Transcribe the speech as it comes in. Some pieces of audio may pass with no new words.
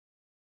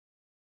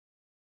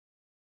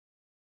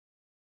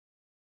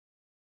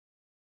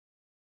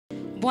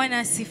Bwana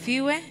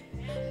asifiwe.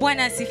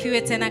 Bwana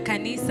asifiwe tena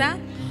kanisa.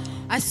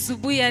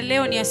 Asubuhi ya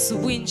leo ni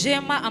asubuhi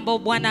njema ambao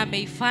Bwana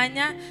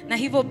ameifanya, na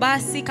hivyo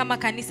basi kama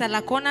kanisa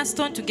la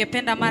Cornerstone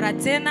tungependa mara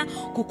tena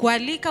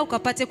kukualika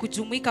ukapate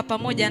kujumuika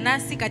pamoja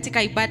nasi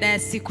katika ibada ya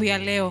siku ya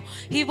leo.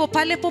 Hivyo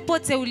pale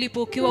popote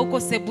ulipo, ukiwa uko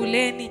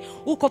sebuleni,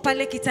 uko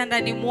pale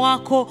kitandani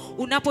mwako,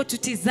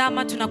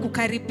 unapotutizama,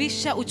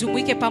 tunakukaribisha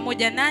ujumuike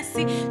pamoja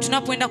nasi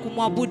tunapoenda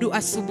kumwabudu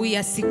asubuhi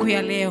ya siku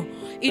ya leo.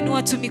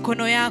 Inua tu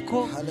mikono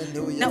yako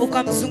na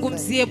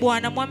ukamzungumzie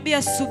Bwana. Mwambie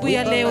asubuhi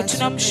ya leo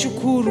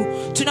tunamshukuru,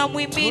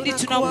 tunamuhimidi,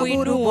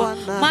 tunamuinua,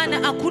 maana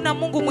hakuna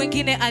Mungu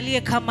mwingine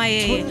aliye kama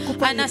yeye.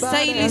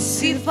 Anastahili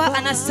sifa,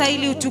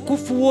 anastahili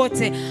utukufu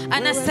wote,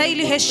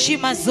 anastahili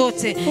heshima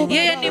zote.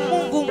 Yeye ni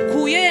Mungu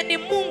mkuu, yeye ni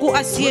Mungu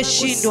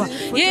asiyeshindwa,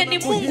 yeye ni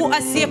Mungu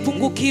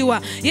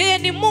asiyepungukiwa, yeye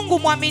ni Mungu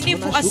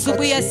mwaminifu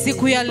asubuhi ya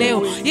siku ya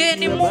leo. Yeye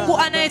ni Mungu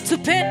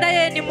anayetupenda,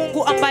 yeye ni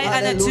Mungu ambaye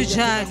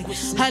anatujali.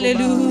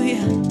 Haleluya.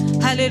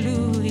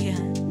 Haleluya.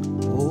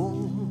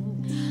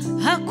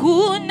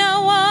 Hakuna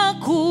wa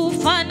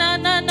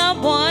kufanana na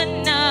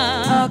Bwana,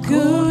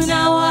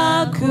 hakuna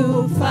wa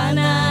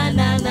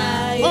kufanana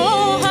naye.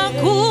 Oh,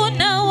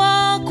 hakuna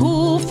wa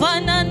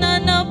kufanana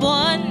na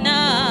Bwana,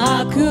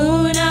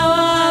 hakuna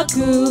wa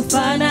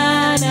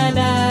kufanana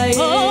naye.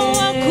 Oh,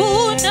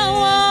 hakuna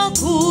wa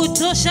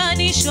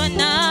kutoshanishwa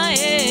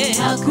naye,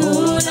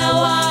 hakuna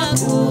wa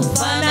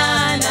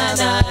kufanana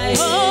naye.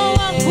 Oh,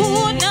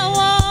 hakuna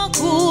wa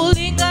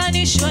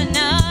kulinganishwa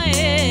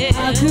naye,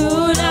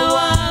 hakuna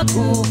wa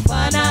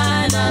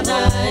kufanana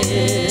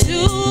naye.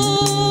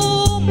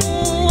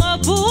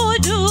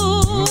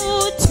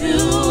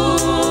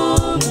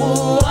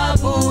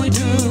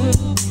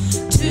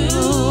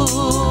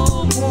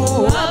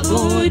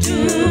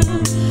 Tumuabudu,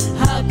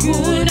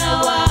 hakuna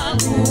wa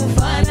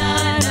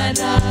kufanana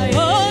naye.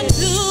 Oh,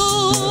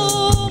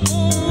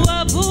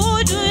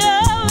 tumuabudu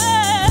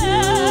Yahweh,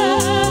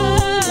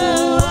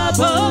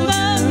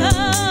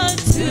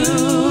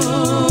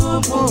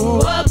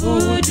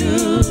 tumuabudu,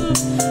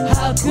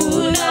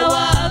 hakuna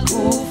wa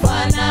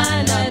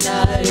kufanana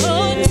naye.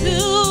 Oh,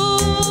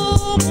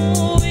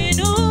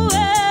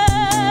 tumuinue,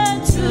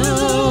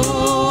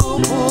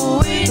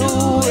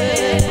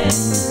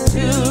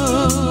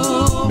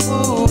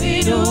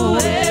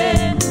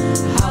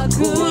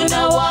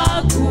 hakuna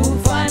wa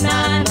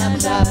kufanana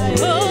naye.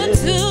 oh,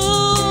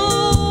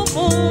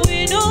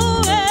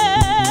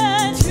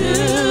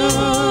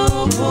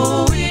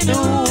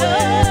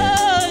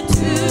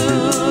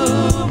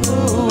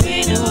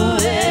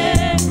 tumuinue,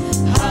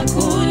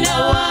 hakuna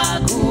wa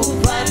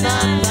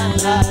kufanana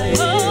naye.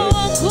 oh,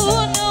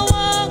 hakuna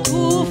wa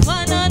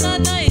kufanana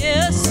na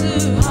Yesu,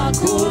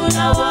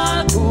 hakuna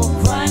wa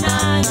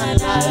kufanana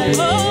naye.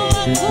 oh,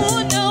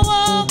 hakuna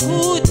wa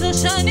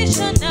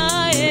kutoshanisha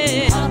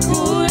naye,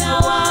 hakuna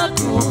wa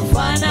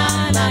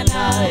kufanana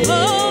naye.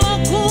 oh,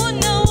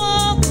 hakuna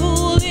wa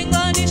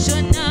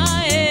kulinganishwa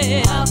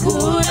naye,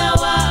 hakuna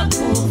wa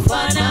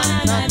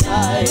kufanana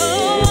naye.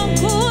 oh,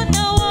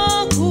 hakuna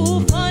wa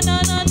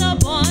kufanana na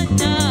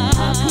Bwana,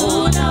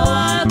 hakuna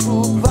wa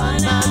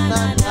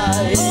kufanana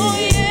naye. oh,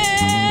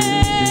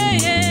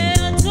 yeye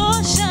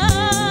atosha,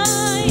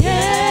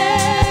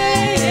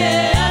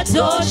 Yeye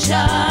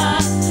atosha,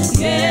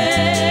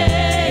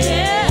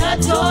 yeye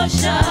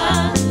atosha,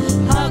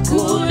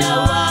 hakuna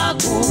wa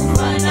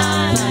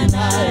kufanana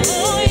naye.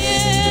 oh,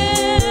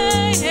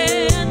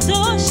 yeye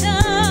atosha,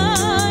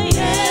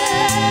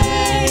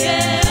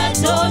 Yeye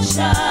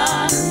atosha,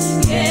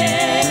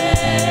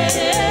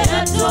 yeye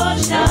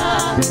atosha,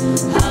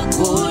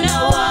 hakuna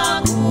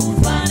wa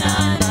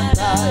kufanana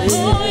naye.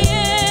 oh,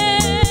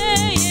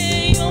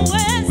 yeye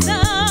yoweza,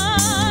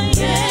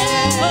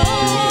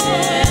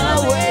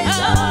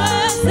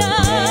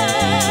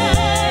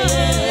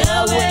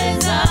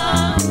 aweza,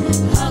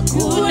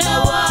 hakuna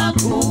wa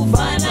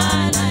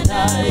kufanana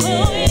naye.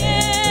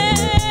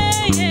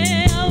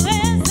 yeye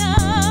aweza,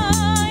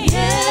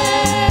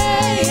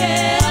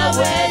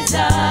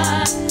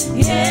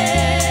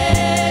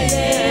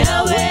 yeye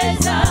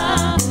aweza,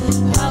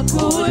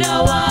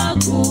 hakuna wa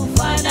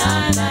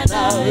kufanana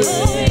naye.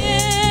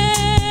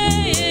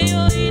 yeye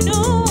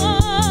yoinua,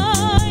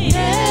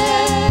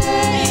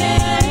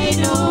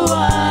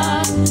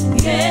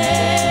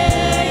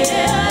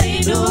 Yeye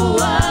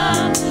ainua,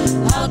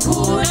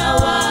 hakuna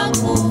wa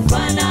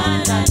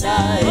kufanana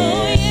naye.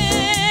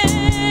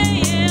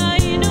 yeye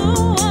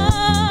ainua,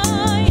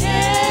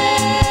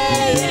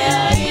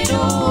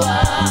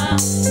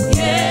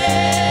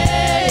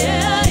 Yeye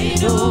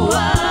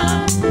ainua,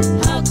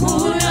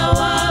 hakuna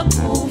wa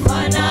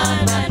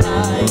kufanana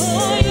naye.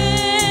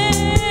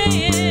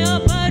 yeye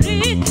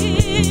abariki,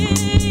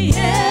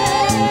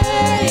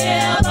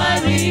 Yeye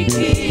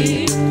abariki,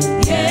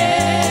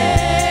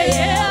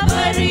 yeye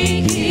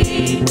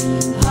abariki,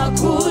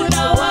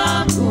 hakuna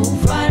wa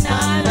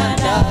kufanana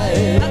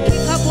naye.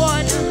 hakika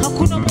Bwana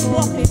hakuna Mungu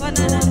wa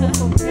kufanana naye,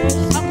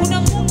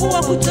 hakuna Mungu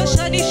wa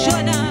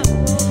kutoshanishwa naye,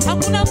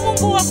 hakuna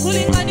Mungu wa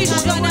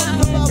kulinganishwa naye.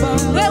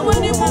 Wewe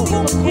ni Mungu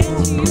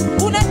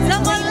mkuu,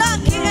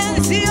 unatamalaki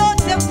enzi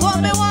yote,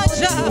 mfalme wa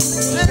ajabu,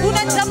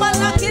 unatamalaki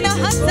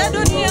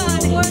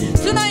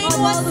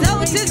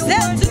sauti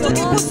zetu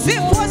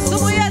tukikusifu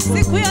asubuhi ya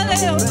siku ya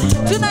leo.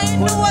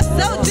 Tunainua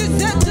sauti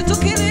zetu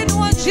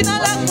tukilinua jina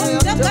lako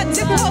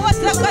mtakatifu wa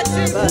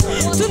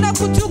watakatifu.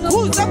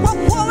 Tunakutukuza kwa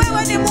kuwa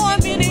wewe ni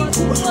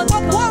mwaminifu, kwa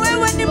kuwa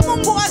wewe ni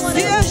Mungu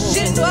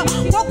asiyeshindwa,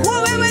 kwa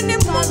kuwa wewe ni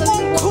Mungu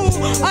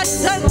mkuu.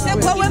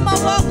 Asante kwa wema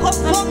wako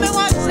mfalme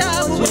wa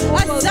ajabu.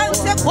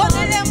 Asante kwa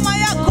neema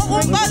yako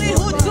umbali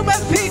huu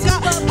tumefika.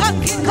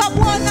 Hakika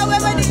Bwana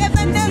wewe ni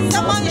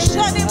Ebeneza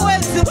maishani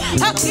mwetu.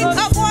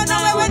 Hakika Bwana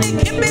wewe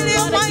ni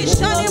kimbilio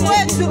maishani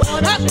mwetu.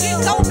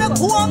 Hakika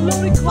umekuwa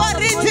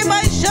mfariji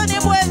maishani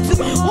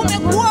mwetu.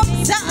 Umekuwa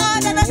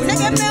msaada na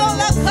tegemeo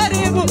la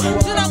karibu.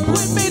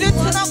 Tunakuhimidi,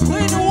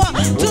 tunakuinua,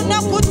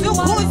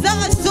 tunakutukuza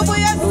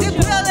asubuhi ya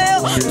siku ya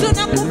leo.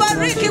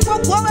 Tunakubariki kwa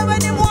kuwa wewe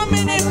ni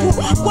mwaminifu,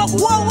 kwa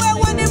kuwa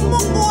wewe ni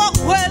Mungu wa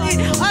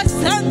kweli.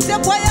 Asante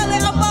kwa yale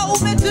ambao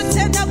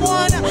umetutenda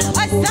Bwana.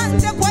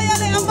 Asante kwa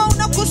yale ambao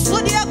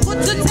unakusudia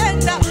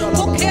kututenda.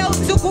 Pokea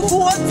utukufu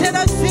wote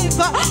na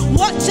sifa.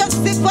 Wacha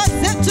sifa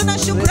zetu na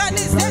shukrani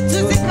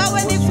zetu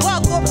zikawe ni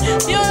kwako.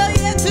 Mioyo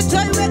yetu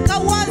twaiweka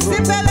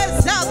wazi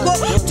mbele zako,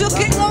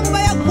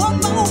 tukiomba ya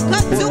kwamba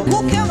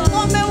ukatukuke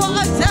mfalme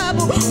wa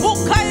ajabu,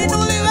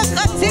 ukainuliwe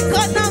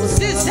katika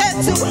nafsi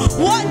zetu.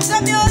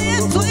 Wacha mioyo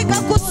yetu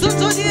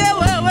ikakusujudie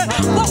wewe,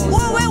 kwa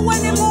kuwa wewe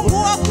ni Mungu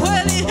wa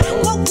kweli,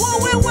 kwa kuwa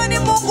wewe ni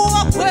Mungu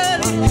wa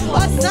kweli.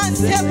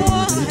 Asante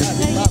Bwana,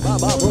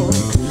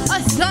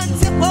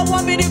 asante kwa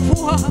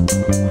uaminifu wako,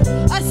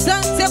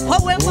 asante kwa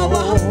wema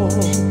wako,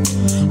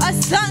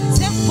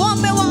 asante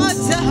mfalme wa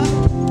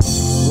ajabu.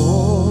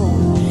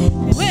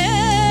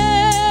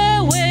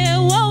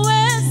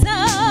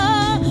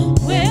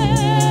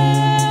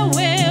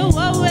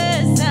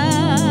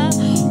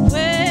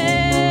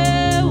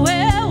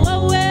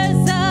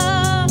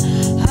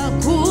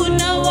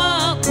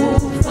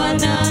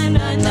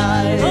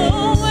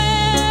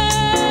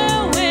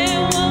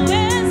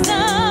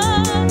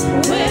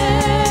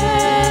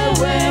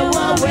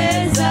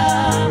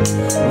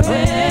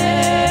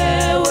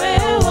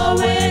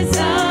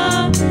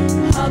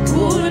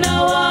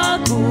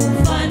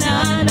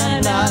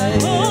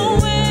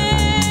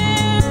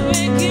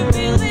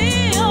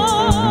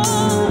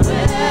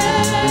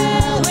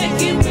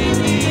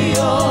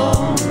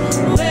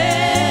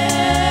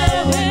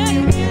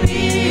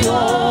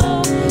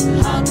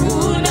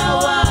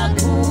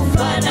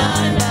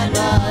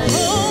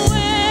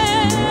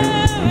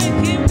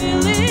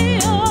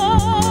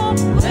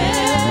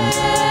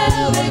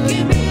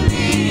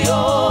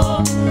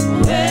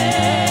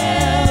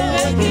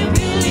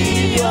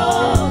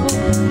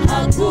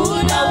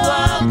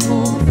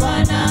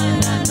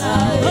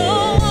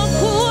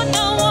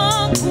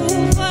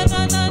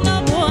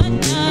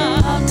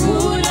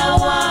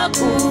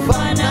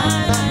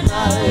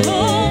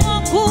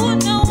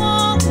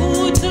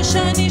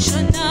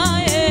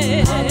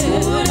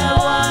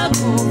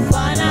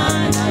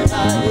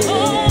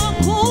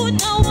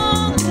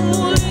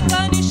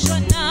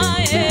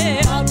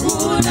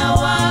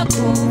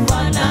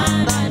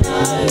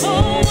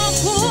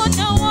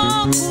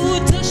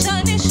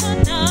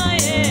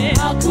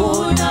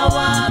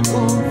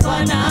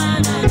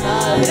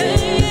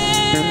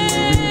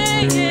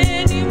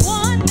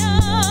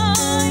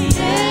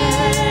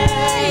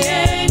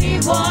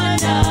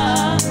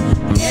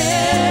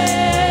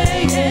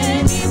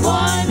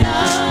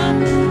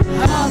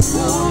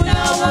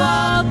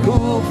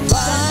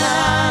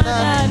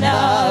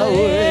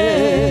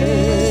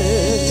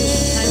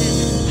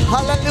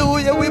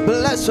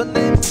 Your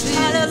name, Jesus.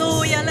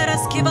 Hallelujah. Let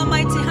us give a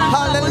mighty hand.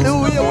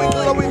 Hallelujah. We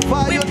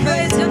glorify we your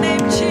praise name. your name,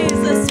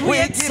 Jesus. We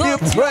give you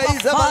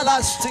praise,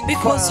 everlasting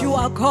because Father. you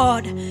are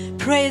God.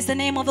 Praise the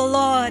name of the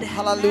Lord.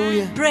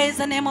 Hallelujah. Praise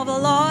the name of the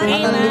Lord.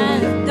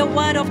 Hallelujah. The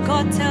word of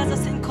God tells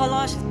us in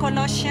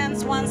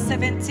Colossians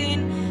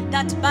 1:17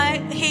 that by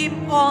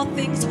him all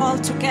things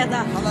hold together.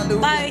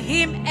 Hallelujah. By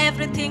him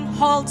everything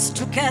holds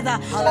together.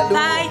 Hallelujah.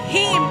 By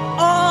him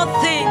all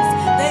things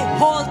they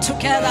hold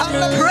together.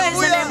 Hallelujah. Praise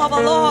the name of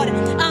the Lord.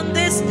 And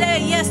this day,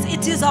 yes,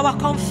 it is our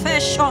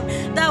confession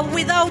that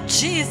without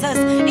Jesus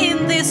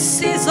in this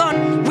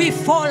season we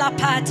fall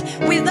apart.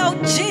 Without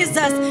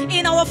Jesus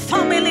in our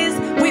families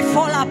we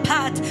fall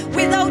apart.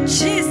 Without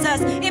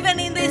Jesus even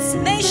in this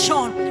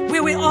nation we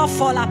will all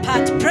fall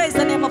apart. Praise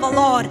the name of the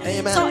Lord.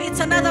 Amen. So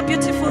it's another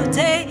beautiful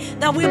day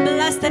that we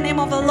bless the name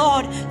of the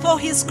Lord, for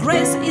his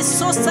grace is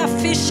so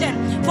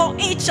sufficient for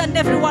each and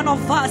every one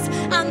of us.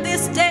 And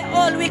this day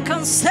all we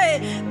can say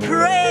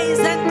praise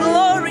and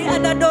glory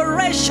and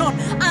adoration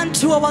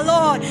unto our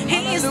Lord.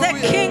 He is the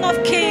King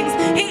of Kings.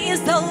 He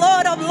is the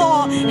Lord of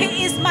Lords.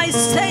 He is my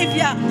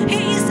Savior.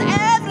 He is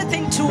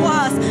everything to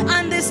us.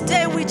 And this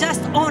day we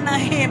just honor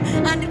him.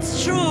 And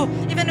it's true,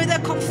 even with a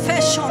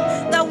confession,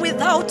 that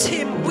without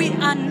him we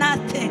are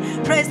nothing.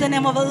 Praise the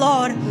name of the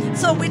Lord.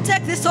 So we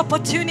take this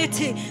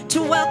opportunity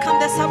to welcome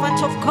the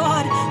servant of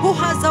God who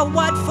has a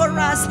word for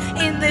us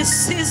in this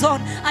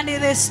season and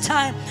in this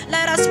time.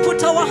 Let us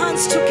put our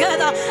hands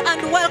together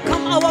and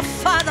welcome our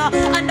Father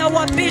and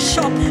our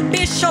Bishop,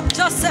 Bishop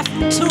Joseph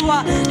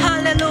Mutua.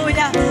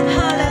 Hallelujah.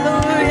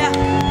 Hallelujah.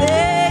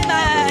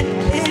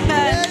 Amen.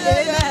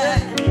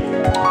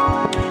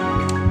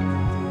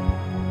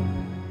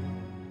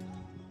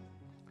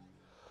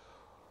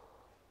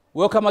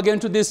 Welcome again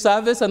to this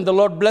service, and the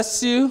Lord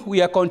bless you. We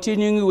are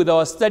continuing with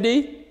our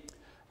study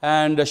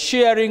and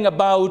sharing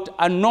about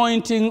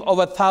anointing of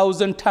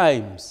 1,000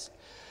 times.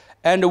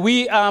 And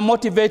we are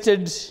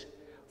motivated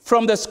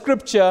from the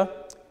scripture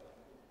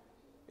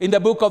in the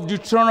book of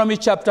Deuteronomy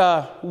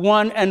chapter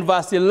 1 and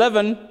verse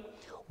 11,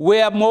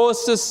 where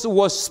Moses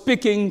was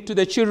speaking to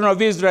the children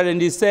of Israel,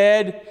 and he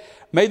said,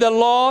 "May the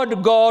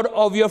Lord God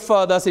of your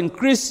fathers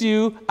increase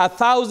you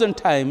 1,000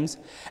 times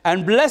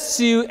and bless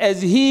you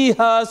as he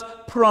has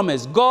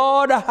promised."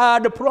 God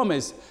had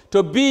promised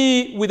to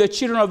be with the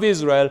children of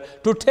Israel,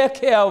 to take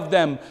care of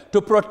them,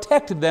 to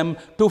protect them,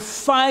 to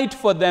fight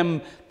for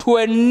them, to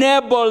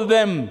enable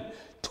them,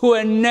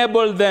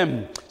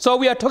 So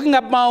we are talking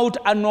about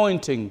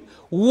anointing.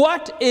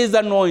 What is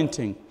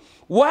anointing?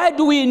 Why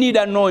do we need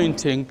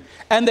anointing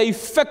and the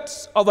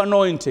effects of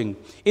anointing?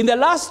 In the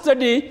last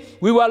study,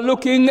 we were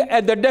looking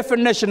at the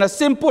definition, a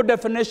simple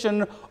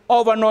definition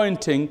of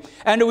anointing.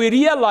 And we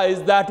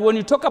realized that when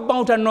you talk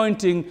about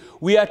anointing,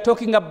 we are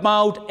talking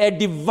about a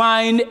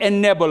divine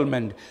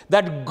enablement.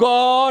 That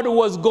God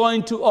was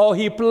going to, or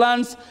he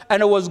plans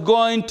and was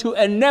going to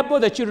enable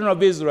the children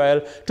of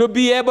Israel to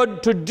be able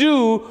to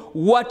do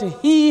what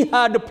he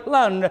had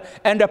planned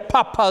and a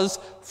purpose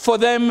for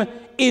them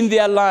in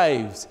their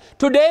lives.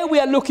 Today we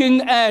are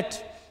looking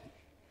at,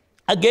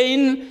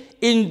 again,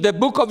 in the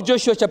book of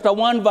Joshua chapter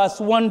 1, verse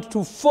 1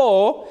 to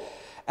 4,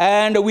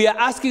 and we are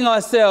asking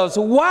ourselves,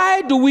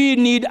 why do we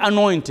need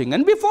anointing?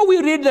 And before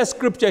we read the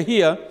scripture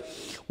here,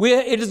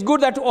 it is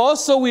good that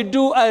also we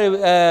do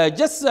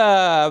just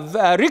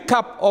a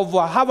recap of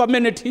half a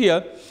minute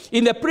here.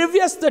 In the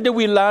previous study,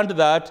 we learned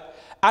that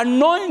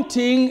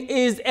anointing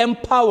is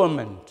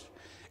empowerment.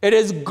 It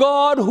is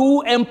God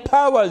who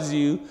empowers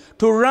you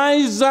to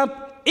rise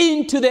up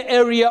into the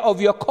area of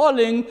your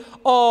calling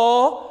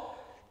or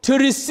to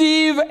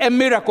receive a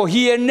miracle.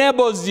 He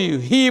enables you.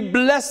 He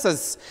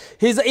blesses.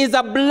 He's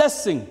a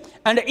blessing.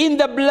 And in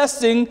the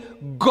blessing,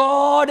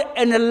 God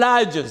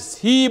enlarges.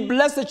 He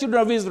blessed the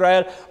children of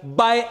Israel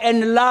by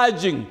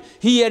enlarging.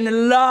 He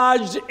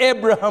enlarged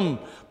Abraham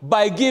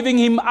by giving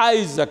him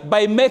Isaac,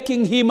 by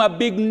making him a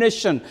big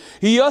nation.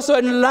 He also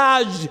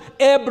enlarged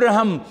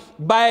Abraham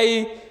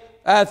by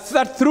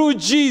that through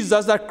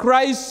Jesus, that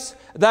Christ,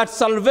 that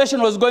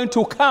salvation was going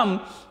to come,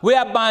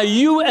 whereby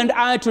you and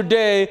I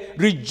today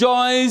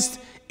rejoiced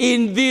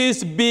in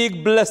this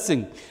big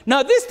blessing.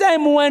 Now, this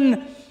time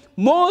when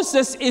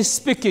Moses is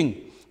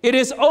speaking, it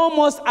is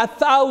almost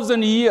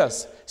 1,000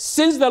 years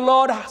since the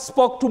Lord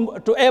spoke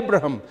to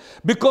Abraham,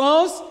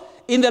 because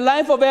in the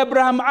life of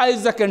Abraham,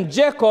 Isaac, and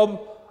Jacob,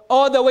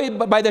 all the way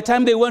by the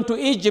time they went to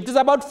Egypt, it's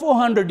about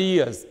 400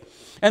 years.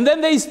 And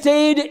then they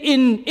stayed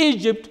in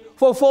Egypt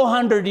for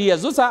 400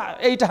 years. Those are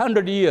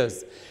 800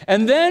 years.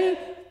 And then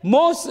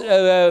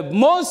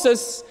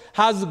Moses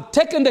has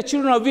taken the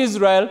children of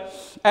Israel,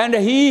 and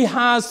he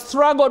has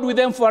struggled with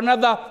them for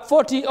another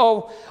 40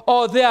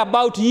 or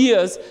thereabout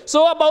years.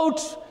 So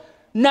about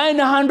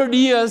 900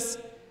 years,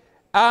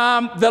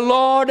 the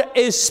Lord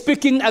is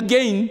speaking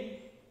again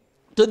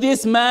to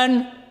this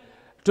man,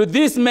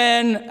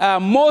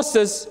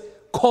 Moses,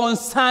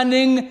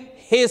 concerning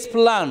his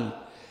plan,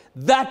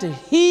 that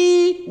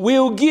he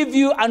will give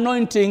you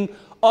anointing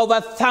of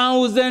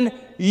 1,000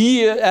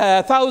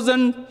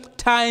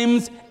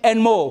 times and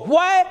more.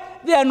 Why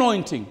the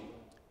anointing?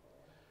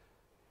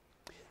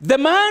 The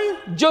man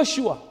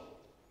Joshua,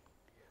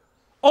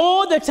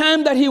 all the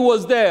time that he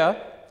was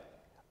there,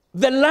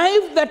 the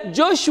life that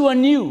Joshua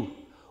knew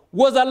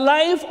was a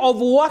life of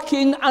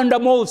walking under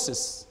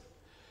Moses.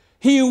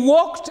 He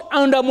walked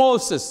under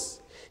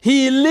Moses.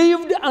 He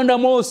lived under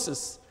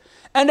Moses.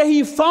 And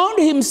he found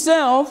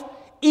himself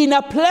in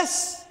a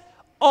place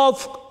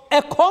of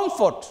a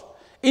comfort,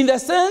 in the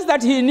sense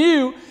that he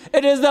knew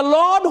it is the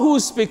Lord who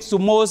speaks to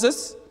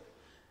Moses,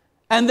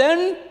 and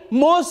then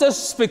Moses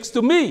speaks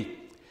to me.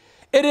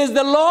 It is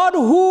the Lord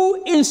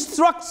who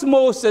instructs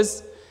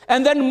Moses,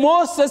 and then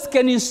Moses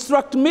can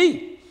instruct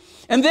me.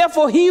 And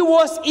therefore, he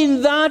was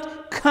in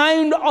that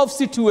kind of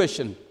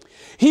situation.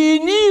 He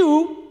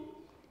knew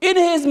in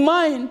his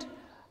mind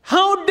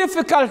how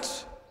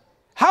difficult,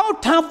 how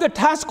tough the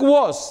task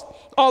was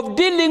of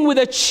dealing with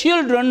the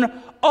children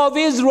of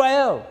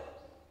Israel.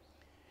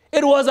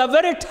 It was a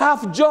very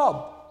tough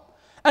job.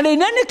 And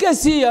in any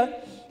case here,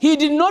 he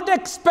did not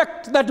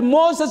expect that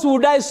Moses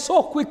would die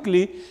so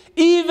quickly,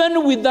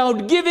 even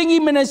without giving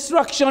him an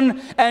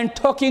instruction and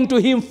talking to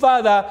him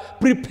further,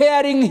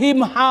 preparing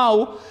him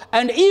how.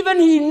 And even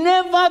he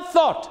never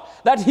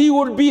thought that he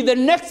would be the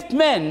next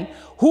man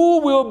who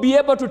will be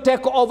able to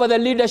take over the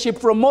leadership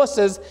from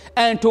Moses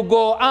and to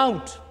go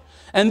out.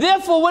 And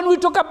therefore, when we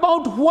talk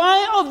about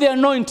why of the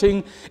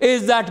anointing,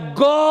 is that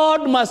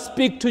God must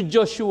speak to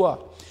Joshua.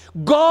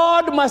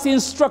 God must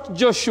instruct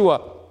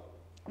Joshua.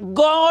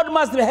 God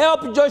must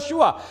help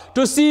Joshua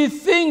to see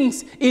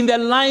things in the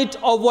light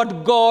of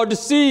what God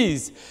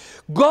sees.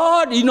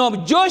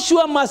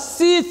 Joshua must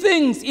see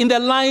things in the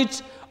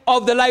light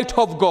of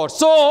God.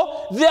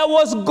 So there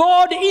was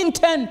God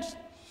intent.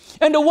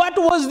 And what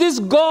was this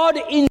God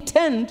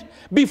intent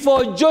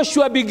before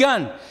Joshua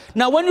began?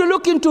 Now, when you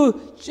look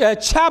into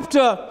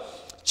chapter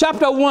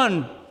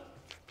 1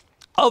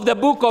 of the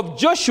book of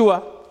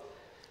Joshua,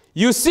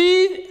 you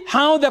see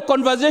how the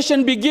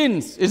conversation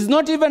begins. It's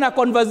not even a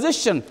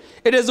conversation.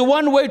 It is a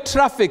one-way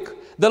traffic.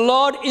 The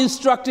Lord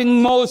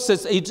instructing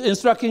Moses,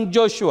 instructing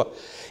Joshua.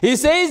 He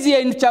says here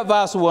in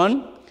verse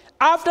 1,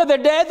 after the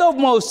death of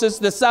Moses,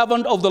 the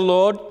servant of the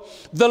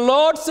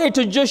Lord said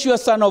to Joshua,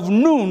 son of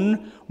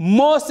Nun,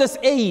 Moses'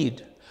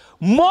 aide,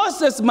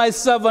 Moses, my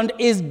servant,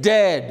 is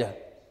dead.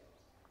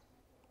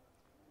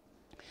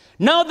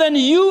 Now then,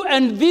 you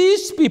and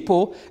these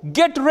people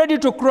get ready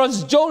to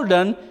cross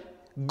Jordan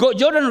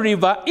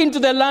River into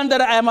the land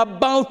that I am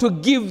about to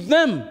give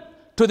them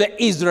to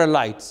the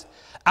Israelites.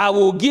 I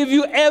will give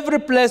you every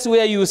place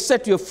where you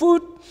set your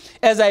foot,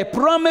 as I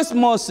promised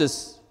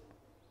Moses.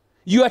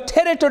 Your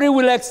territory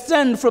will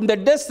extend from the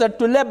desert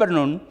to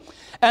Lebanon,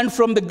 and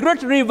from the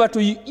great river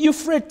to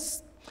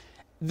Euphrates,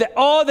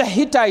 all the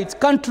Hittite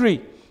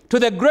country, to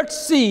the great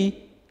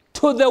sea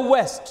to the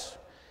west.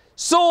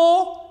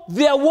 So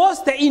there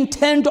was the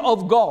intent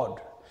of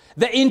God.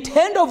 The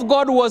intent of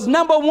God was,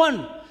 number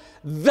one,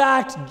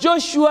 that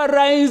Joshua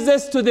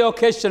rises to the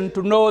occasion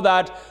to know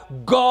that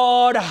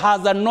God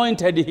has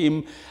anointed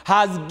him,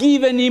 has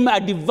given him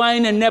a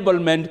divine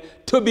enablement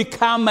to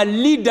become a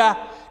leader,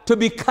 to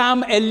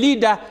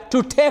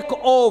take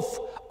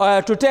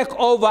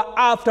over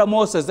after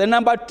Moses. And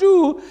number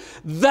two,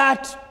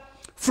 that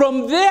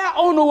from there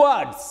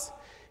onwards,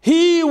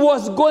 he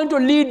was going to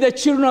lead the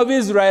children of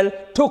Israel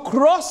to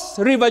cross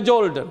River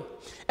Jordan.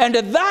 And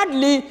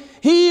thirdly,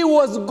 he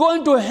was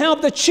going to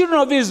help the children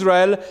of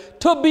Israel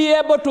to be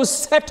able to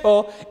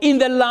settle in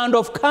the land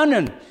of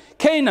Canaan.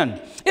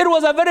 It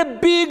was a very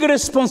big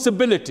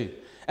responsibility.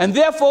 And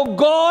therefore,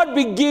 God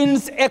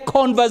begins a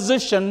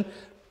conversation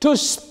to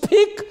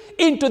speak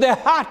into the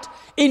heart,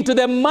 into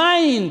the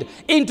mind,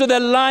 into the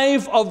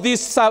life of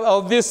this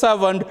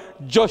servant,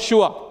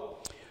 Joshua.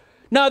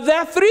 Now, there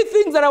are three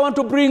things that I want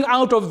to bring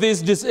out of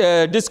this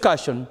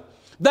discussion.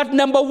 That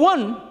number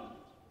one,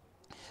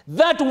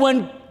 that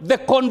when the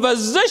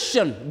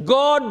conversation,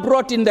 God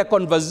brought in the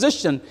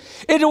conversation,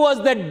 it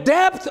was the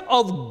depth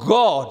of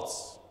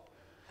God's.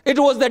 It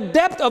was the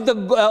depth of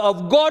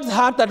God's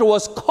heart that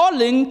was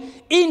calling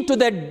into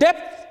the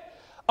depth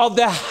of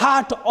the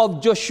heart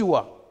of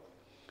Joshua.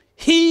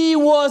 He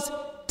was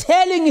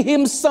telling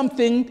him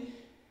something,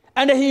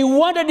 and he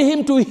wanted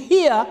him to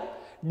hear,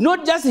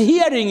 not just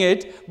hearing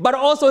it, but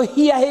also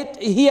hear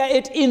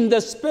it in the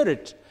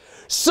spirit,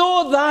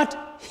 so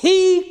that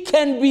he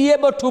can be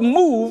able to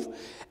move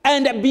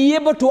and be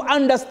able to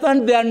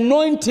understand the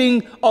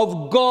anointing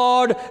of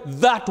God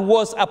that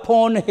was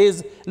upon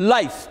his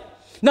life.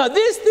 Now,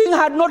 this thing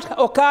had not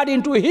occurred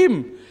into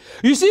him.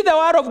 You see, the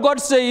word of God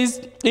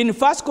says in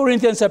 1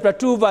 Corinthians chapter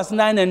 2, verse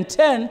 9 and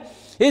 10,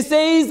 it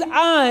says,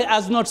 eye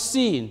has not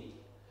seen,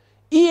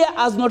 ear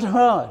has not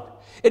heard.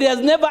 It has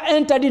never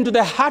entered into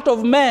the heart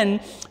of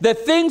man the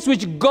things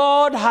which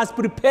God has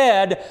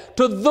prepared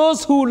to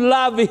those who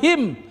love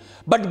him.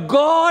 But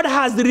God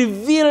has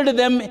revealed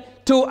them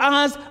to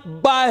us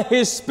by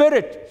his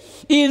Spirit.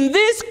 In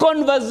this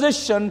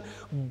conversation,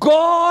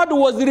 God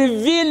was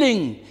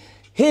revealing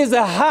his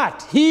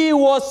heart. He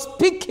was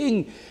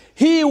speaking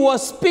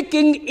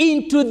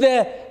into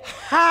the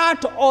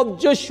heart of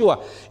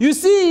Joshua. You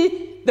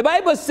see, the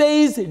Bible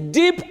says,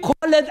 deep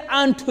calleth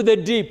unto the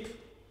deep.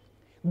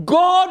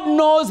 God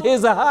knows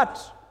his heart.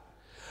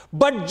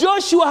 But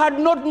Joshua had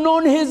not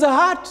known his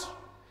heart.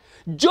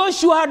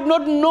 Joshua had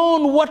not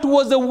known what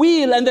was the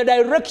will and the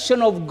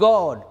direction of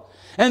God.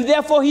 And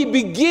therefore he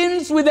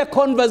begins with a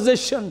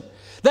conversation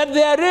that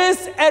there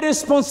is a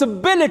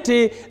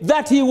responsibility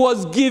that he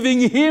was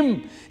giving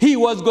him. He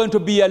was going to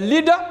be a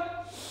leader.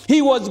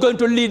 He was going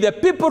to lead the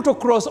people to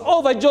cross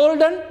over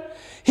Jordan.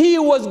 He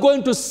was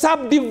going to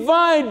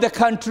subdivide the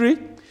country.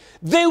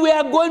 They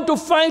were going to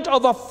fight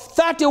over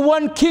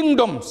 31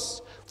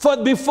 kingdoms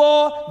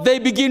before they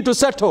begin to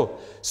settle.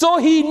 So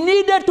he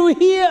needed to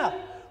hear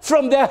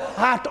from the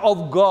heart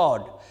of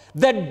God.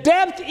 The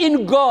depth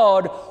in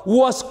God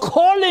was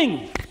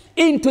calling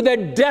into the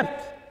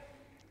depth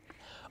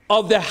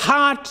of the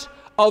heart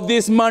of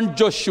this man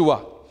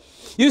Joshua.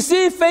 You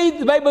see, faith,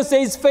 the Bible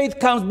says faith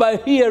comes by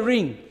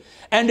hearing,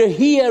 and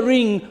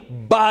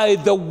hearing by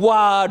the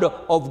word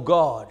of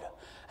God.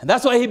 And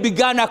that's why he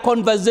began a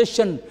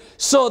conversation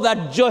so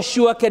that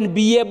Joshua can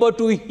be able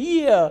to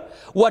hear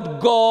what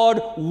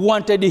God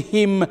wanted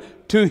him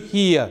to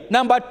hear.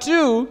 Number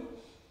two,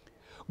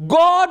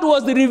 God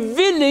was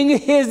revealing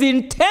his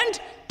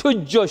intent to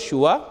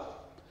Joshua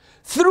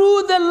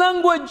through the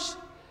language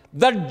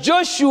that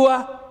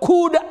Joshua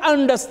could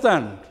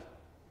understand.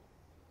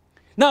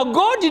 Now,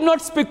 God did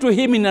not speak to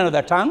him in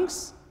other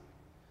tongues.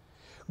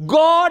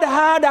 God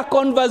had a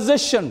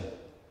conversation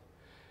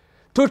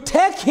to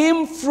take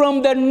him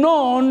from the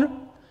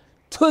known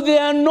to the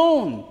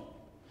unknown.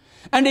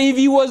 And if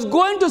he was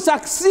going to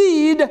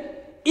succeed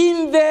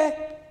in the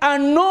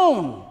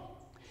unknown,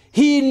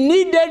 he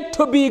needed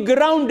to be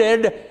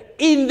grounded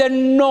in the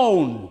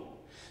known.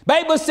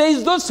 Bible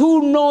says those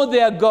who know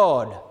their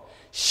God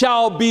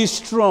shall be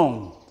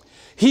strong.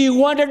 He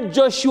wanted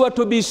Joshua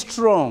to be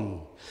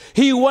strong.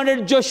 He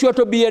wanted Joshua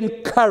to be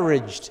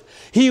encouraged.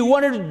 He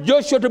wanted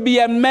Joshua to be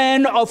a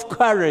man of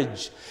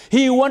courage.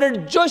 He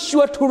wanted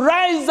Joshua to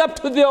rise up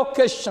to the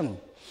occasion.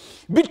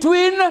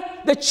 Between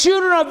the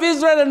children of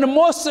Israel and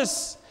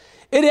Moses,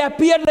 it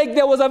appeared like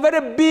there was a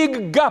very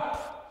big gap.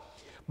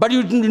 But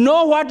you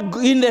know what?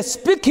 In the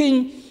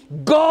speaking,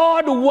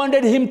 God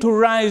wanted him to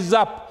rise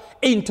up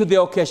into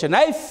the occasion.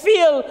 I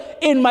feel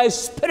in my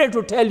spirit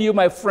to tell you,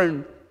 my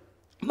friend,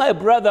 my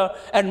brother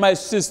and my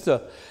sister,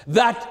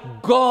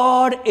 that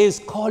God is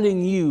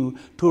calling you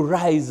to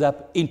rise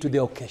up into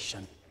the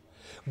occasion.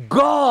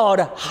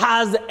 God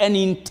has an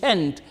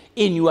intent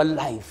in your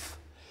life.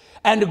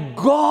 And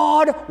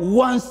God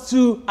wants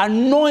to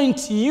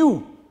anoint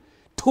you,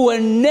 to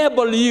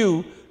enable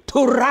you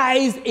to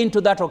rise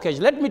into that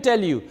occasion. Let me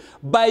tell you,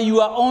 by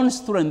your own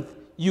strength,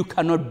 you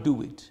cannot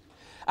do it.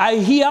 I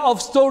hear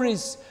of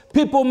stories,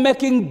 people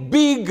making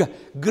big,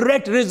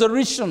 great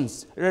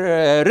resolutions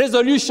at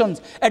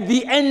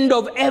the end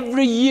of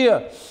every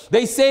year.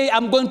 They say,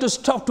 I'm going to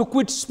stop to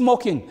quit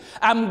smoking.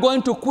 I'm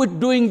going to quit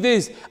doing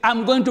this.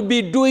 I'm going to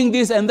be doing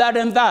this and that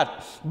and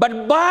that.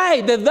 But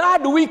by the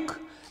third week,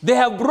 they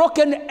have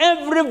broken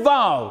every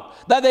vow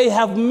that they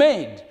have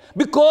made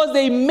because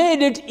they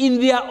made it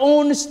in their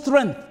own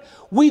strength.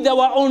 With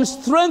our own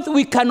strength,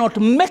 we cannot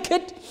make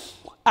it.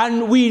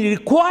 And we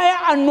require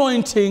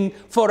anointing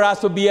for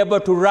us to be able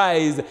to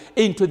rise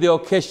into the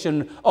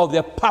occasion of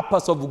the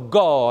purpose of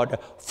God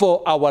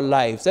for our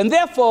lives. And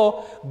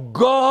therefore,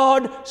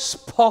 God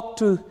spoke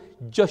to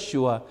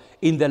Joshua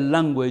in the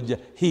language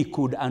he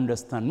could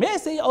understand. May I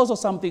say also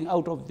something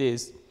out of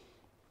this?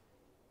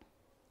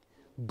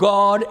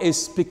 God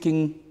is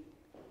speaking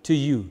to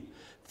you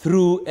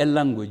through a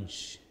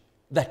language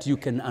that you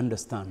can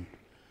understand.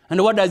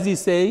 And what does he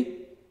say?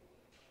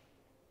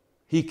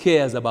 He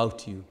cares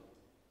about you.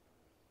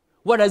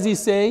 What does he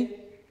say?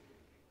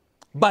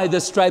 By the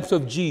stripes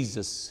of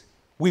Jesus,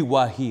 we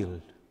were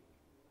healed.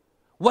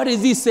 What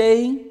is he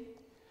saying?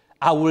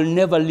 I will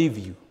never leave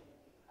you.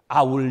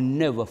 I will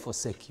never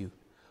forsake you.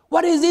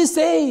 What is he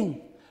saying?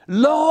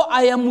 Lo,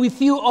 I am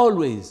with you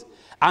always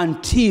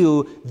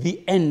until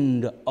the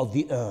end of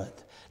the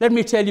earth. Let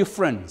me tell you,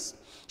 friends,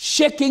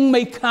 shaking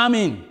may come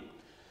in.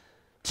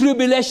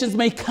 Tribulations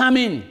may come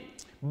in.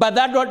 But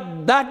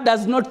that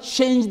does not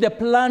change the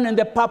plan and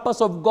the purpose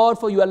of God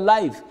for your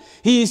life.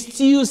 He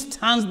still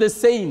stands the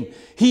same.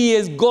 He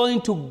is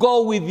going to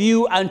go with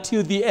you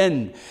until the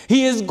end.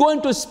 He is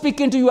going to speak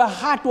into your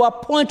heart to a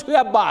point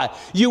whereby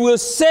you will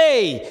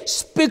say,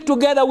 speak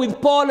together with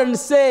Paul and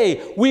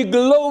say, we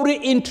glory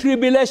in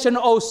tribulation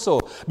also.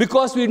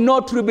 Because we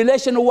know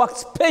tribulation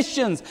works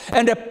patience,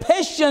 and the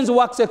patience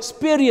works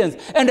experience,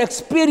 and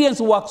experience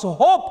works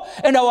hope,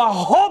 and our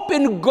hope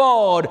in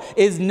God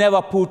is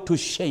never put to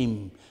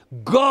shame.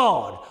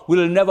 God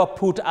will never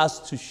put us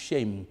to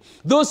shame.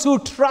 Those who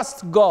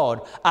trust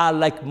God are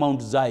like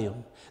Mount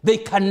Zion. They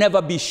can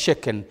never be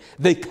shaken.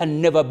 They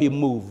can never be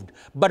moved.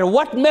 But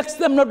what makes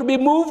them not be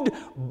moved?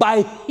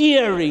 By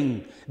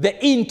hearing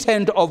the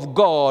intent of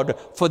God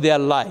for their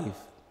life.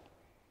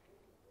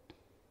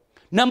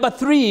 Number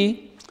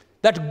 3,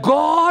 that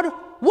God,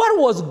 what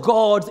was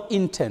God's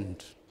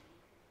intent?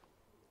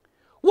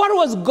 What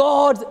was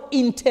God's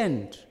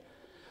intent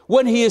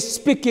when he is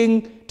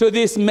speaking to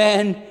this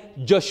man,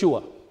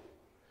 Joshua?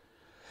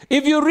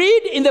 If you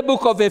read in the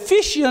book of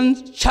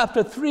Ephesians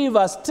chapter 3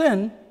 verse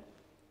 10,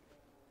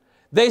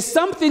 there is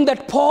something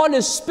that Paul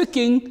is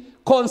speaking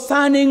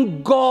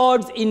concerning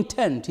God's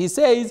intent. He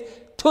says,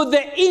 to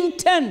the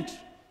intent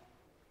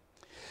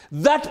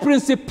that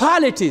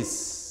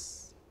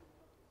principalities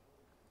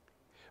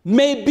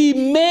may be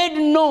made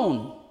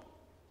known,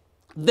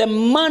 the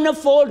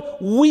manifold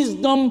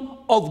wisdom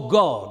of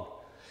God.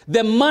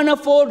 The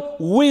manifold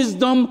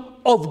wisdom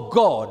of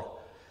God.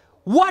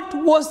 What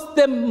was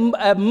the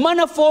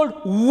manifold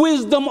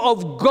wisdom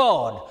of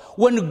God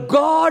when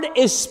God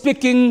is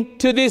speaking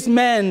to this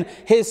man,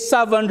 his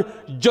servant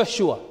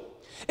Joshua?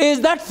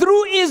 Is that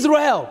through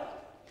Israel,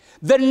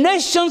 the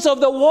nations of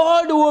the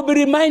world will be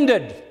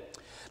reminded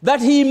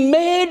that he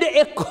made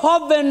a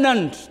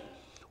covenant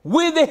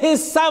with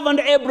his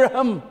servant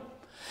Abraham.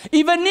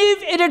 Even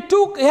if it had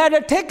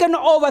taken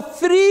over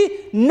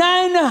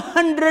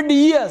 900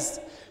 years,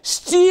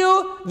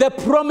 still the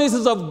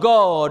promises of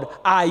God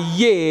are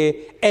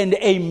yea and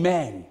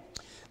amen.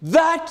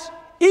 That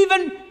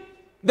even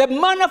the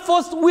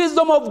manifold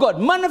wisdom of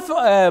God,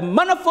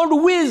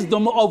 manifold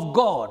wisdom of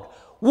God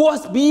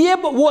was being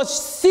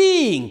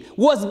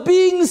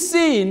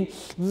seen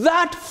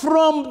that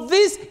from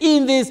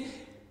in this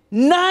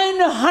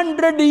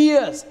 900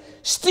 years,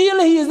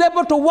 still he is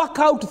able to work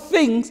out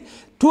things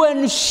to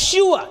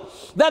ensure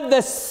that the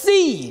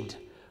seed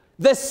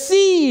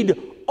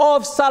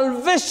of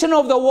salvation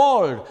of the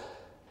world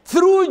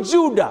through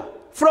Judah,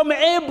 from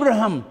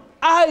Abraham,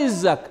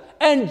 Isaac,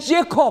 and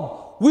Jacob,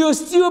 will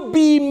still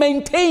be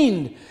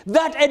maintained.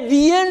 That at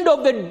the end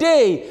of the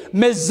day,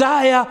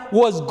 Messiah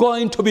was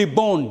going to be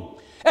born.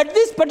 At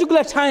this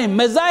particular time,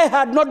 Messiah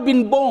had not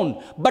been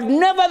born, but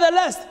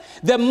nevertheless,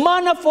 the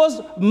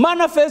manifold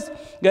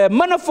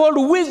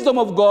wisdom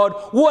of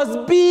God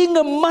was being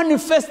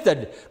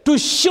manifested to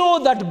show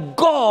that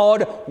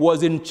God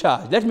was in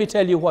charge. Let me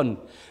tell you one.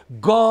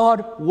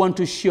 God wants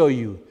to show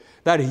you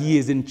that he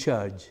is in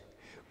charge.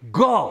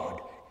 God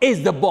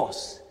is the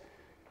boss.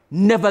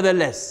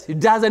 Nevertheless,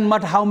 it doesn't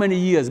matter how many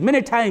years.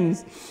 Many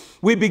times,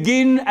 we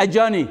begin a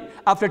journey.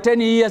 After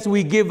 10 years,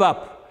 we give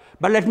up.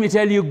 But let me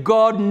tell you,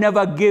 God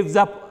never gives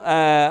up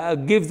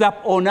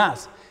on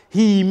us.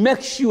 He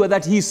makes sure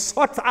that he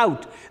sorts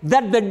out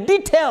that the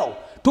detail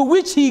to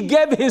which he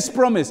gave his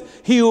promise,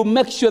 he will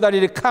make sure that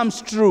it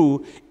comes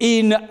true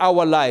in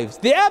our lives.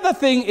 The other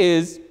thing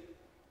is,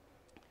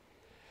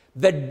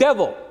 the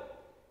devil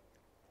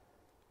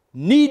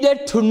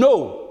needed to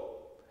know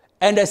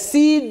and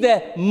see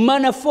the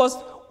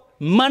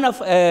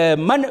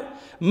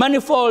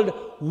manifold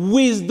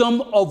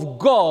wisdom of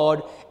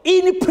God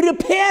in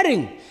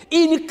preparing,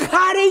 in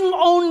carrying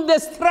on the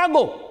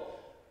struggle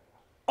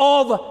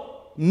of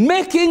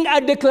making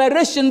a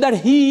declaration that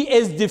he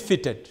is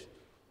defeated.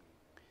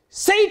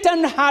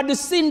 Satan had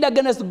sinned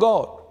against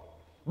God.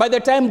 By the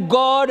time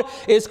God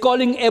is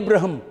calling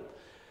Abraham,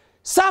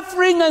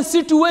 suffering and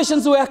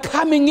situations were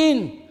coming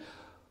in.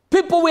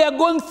 People were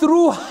going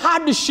through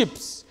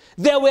hardships.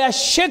 There were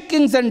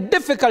shakings and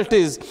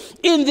difficulties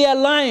in their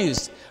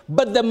lives.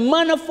 But the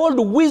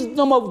manifold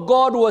wisdom of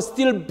God was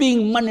still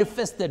being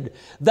manifested,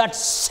 that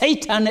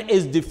Satan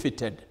is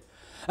defeated.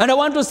 And I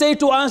want to say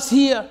to us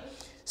here,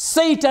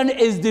 Satan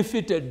is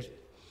defeated.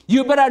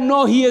 You better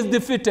know he is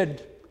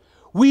defeated.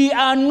 We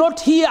are not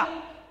here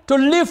to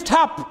lift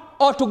up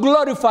or to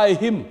glorify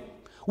him.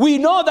 We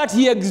know that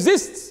he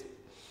exists.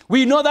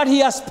 We know that he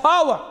has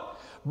power.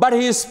 But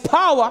his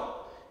power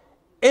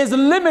is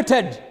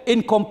limited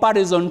in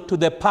comparison to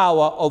the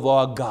power of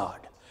our God.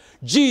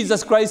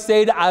 Jesus Christ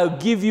said, I'll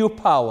give you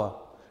power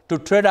to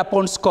tread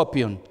upon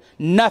scorpion.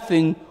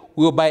 Nothing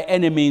will by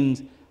any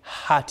means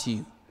hurt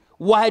you.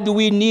 Why do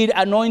we need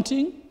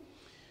anointing?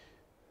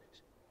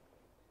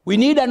 We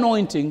need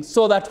anointing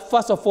so that,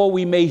 first of all,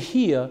 we may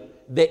hear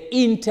the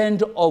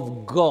intent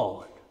of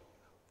God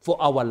for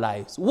our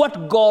lives,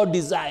 what God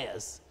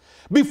desires.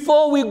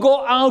 Before we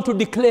go out to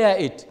declare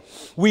it,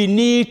 we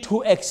need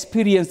to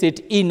experience it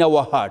in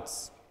our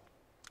hearts.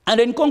 And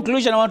in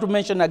conclusion, I want to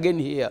mention again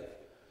here,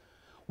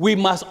 we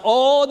must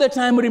all the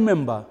time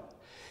remember,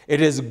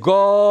 it is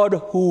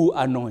God who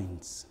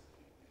anoints.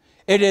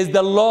 It is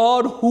the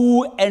Lord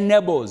who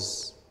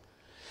enables.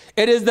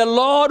 It is the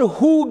Lord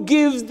who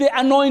gives the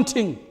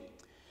anointing.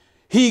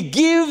 He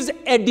gives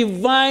a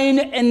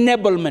divine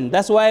enablement.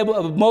 That's why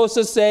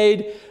Moses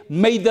said,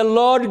 may the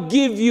Lord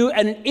give you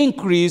an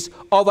increase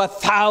of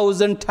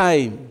 1,000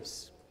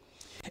 times.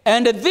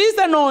 And this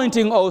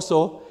anointing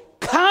also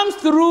comes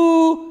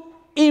through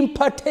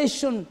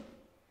impartation.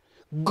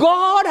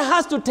 God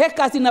has to take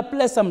us in a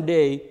place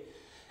someday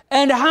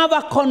and have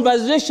a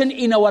conversation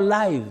in our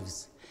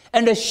lives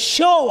and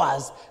show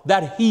us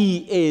that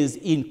he is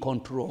in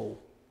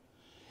control.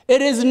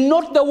 It is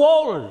not the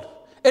world.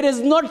 It is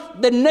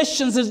not the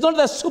nations. It's not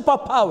the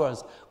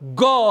superpowers.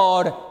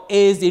 God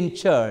is in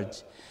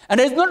charge. And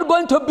it's not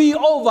going to be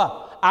over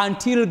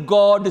until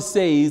God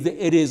says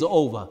it is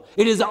over.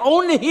 It is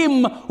only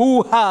him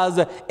who has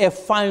a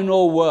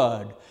final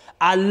word.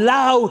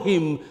 Allow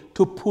him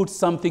to put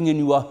something in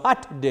your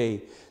heart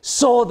today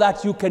so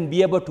that you can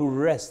be able to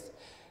rest,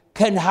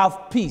 can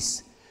have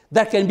peace,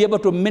 that can be able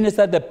to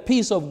minister the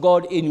peace of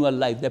God in your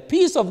life. The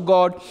peace of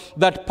God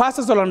that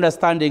passes all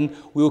understanding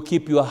will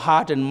keep your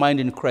heart and mind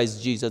in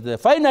Christ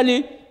Jesus.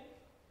 Finally,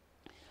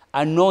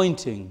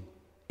 anointing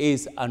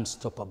is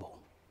unstoppable.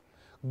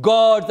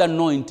 God's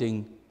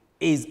anointing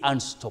is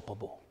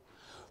unstoppable.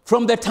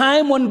 From the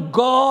time when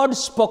God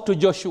spoke to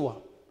Joshua,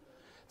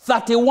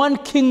 31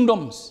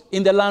 kingdoms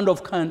in the land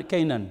of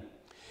Canaan.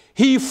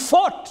 He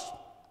fought.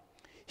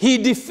 He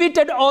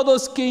defeated all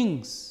those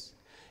kings.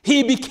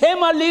 He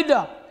became a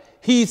leader.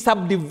 He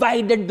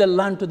subdivided the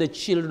land to the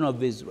children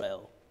of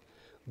Israel.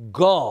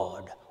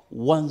 God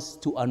wants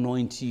to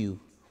anoint you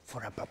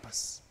for a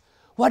purpose.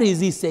 What is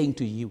he saying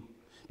to you?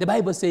 The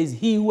Bible says,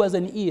 he who has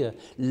an ear,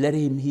 let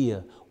him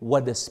hear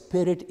what the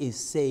Spirit is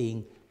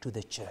saying to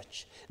the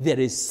church. There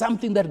is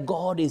something that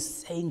God is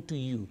saying to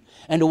you.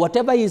 And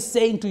whatever he is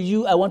saying to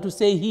you, I want to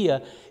say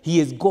here,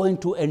 he is going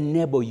to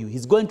enable you.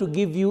 He's going to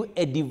give you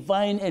a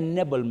divine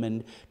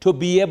enablement to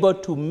be able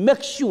to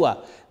make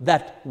sure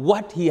that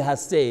what he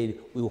has said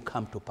will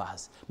come to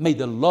pass. May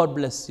the Lord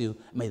bless you.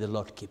 May the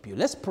Lord keep you.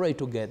 Let's pray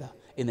together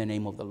in the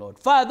name of the Lord.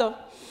 Father,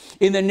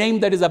 in the name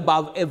that is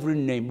above every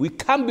name, we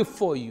come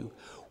before you.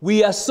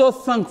 We are so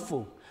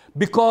thankful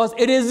because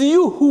it is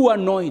you who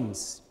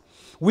anoints.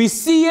 We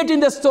see it in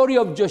the story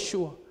of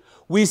Joshua.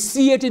 We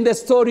see it in the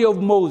story of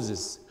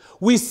Moses.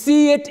 We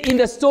see it in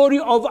the story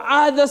of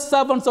other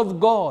servants of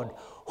God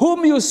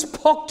whom you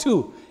spoke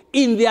to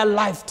in their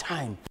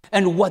lifetime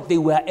and what they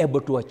were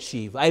able to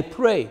achieve. I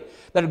pray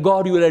that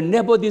God will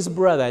enable this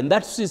brother and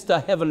that sister,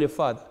 Heavenly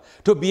Father,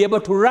 to be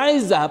able to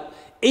rise up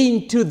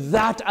into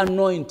that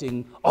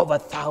anointing of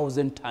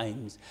 1,000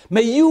 times.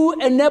 May you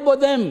enable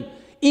them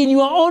in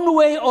your own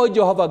way, O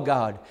Jehovah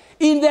God,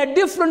 in their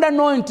different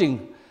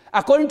anointing,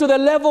 according to the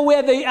level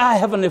where they are,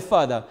 Heavenly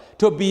Father,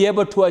 to be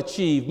able to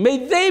achieve.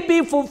 May they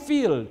be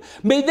fulfilled.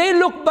 May they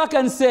look back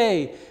and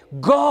say,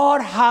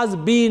 God has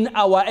been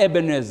our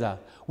Ebenezer.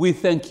 We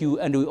thank you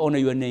and we honor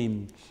your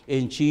name.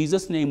 In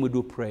Jesus' name we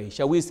do pray.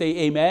 Shall we say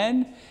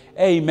amen?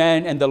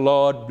 Amen, and the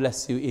Lord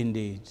bless you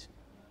indeed.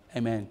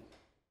 Amen.